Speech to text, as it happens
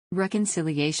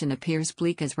Reconciliation appears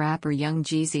bleak as rapper Young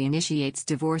Jeezy initiates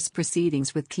divorce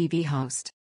proceedings with TV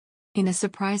host. In a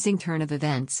surprising turn of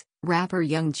events, rapper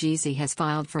Young Jeezy has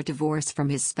filed for divorce from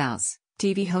his spouse,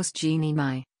 TV host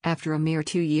Jeannie, after a mere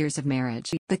 2 years of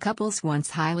marriage. The couple's once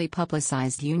highly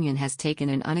publicized union has taken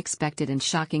an unexpected and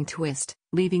shocking twist,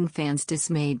 leaving fans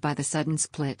dismayed by the sudden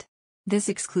split. This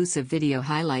exclusive video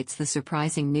highlights the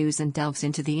surprising news and delves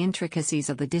into the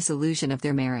intricacies of the dissolution of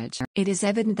their marriage. It is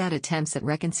evident that attempts at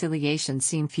reconciliation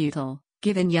seem futile,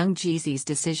 given Young Jeezy's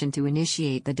decision to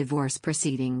initiate the divorce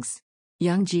proceedings.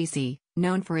 Young Jeezy,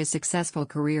 known for his successful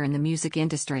career in the music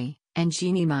industry, and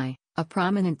Jeannie, a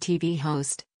prominent TV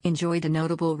host, enjoyed a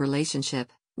notable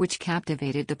relationship, which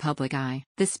captivated the public eye.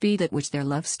 The speed at which their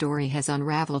love story has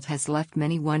unraveled has left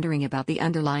many wondering about the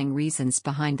underlying reasons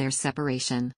behind their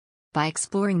separation. By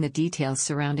exploring the details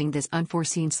surrounding this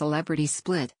unforeseen celebrity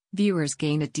split, viewers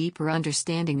gain a deeper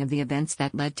understanding of the events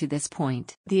that led to this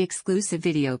point. The exclusive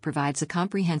video provides a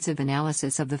comprehensive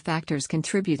analysis of the factors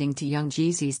contributing to Young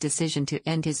Jeezy's decision to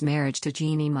end his marriage to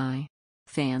Jeannie.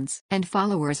 Fans and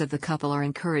followers of the couple are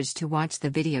encouraged to watch the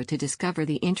video to discover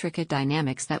the intricate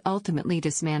dynamics that ultimately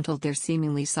dismantled their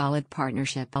seemingly solid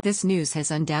partnership. This news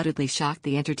has undoubtedly shocked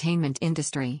the entertainment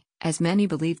industry, as many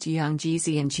believed Young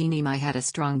Jeezy and Jeannie had a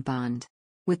strong bond.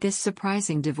 With this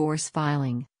surprising divorce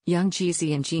filing, Young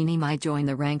Jeezy and Jeannie join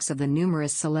the ranks of the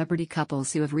numerous celebrity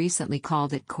couples who have recently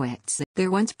called it quits.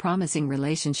 Their once promising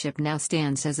relationship now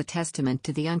stands as a testament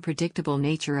to the unpredictable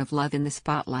nature of love in the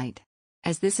spotlight.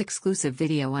 As this exclusive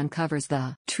video uncovers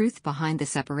the truth behind the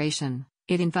separation,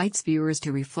 it invites viewers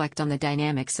to reflect on the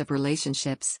dynamics of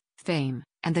relationships, fame,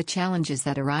 and the challenges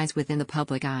that arise within the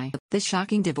public eye. The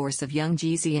shocking divorce of Young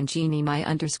Jeezy and Jeannie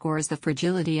underscores the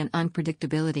fragility and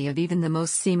unpredictability of even the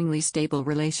most seemingly stable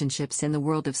relationships in the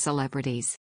world of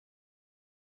celebrities.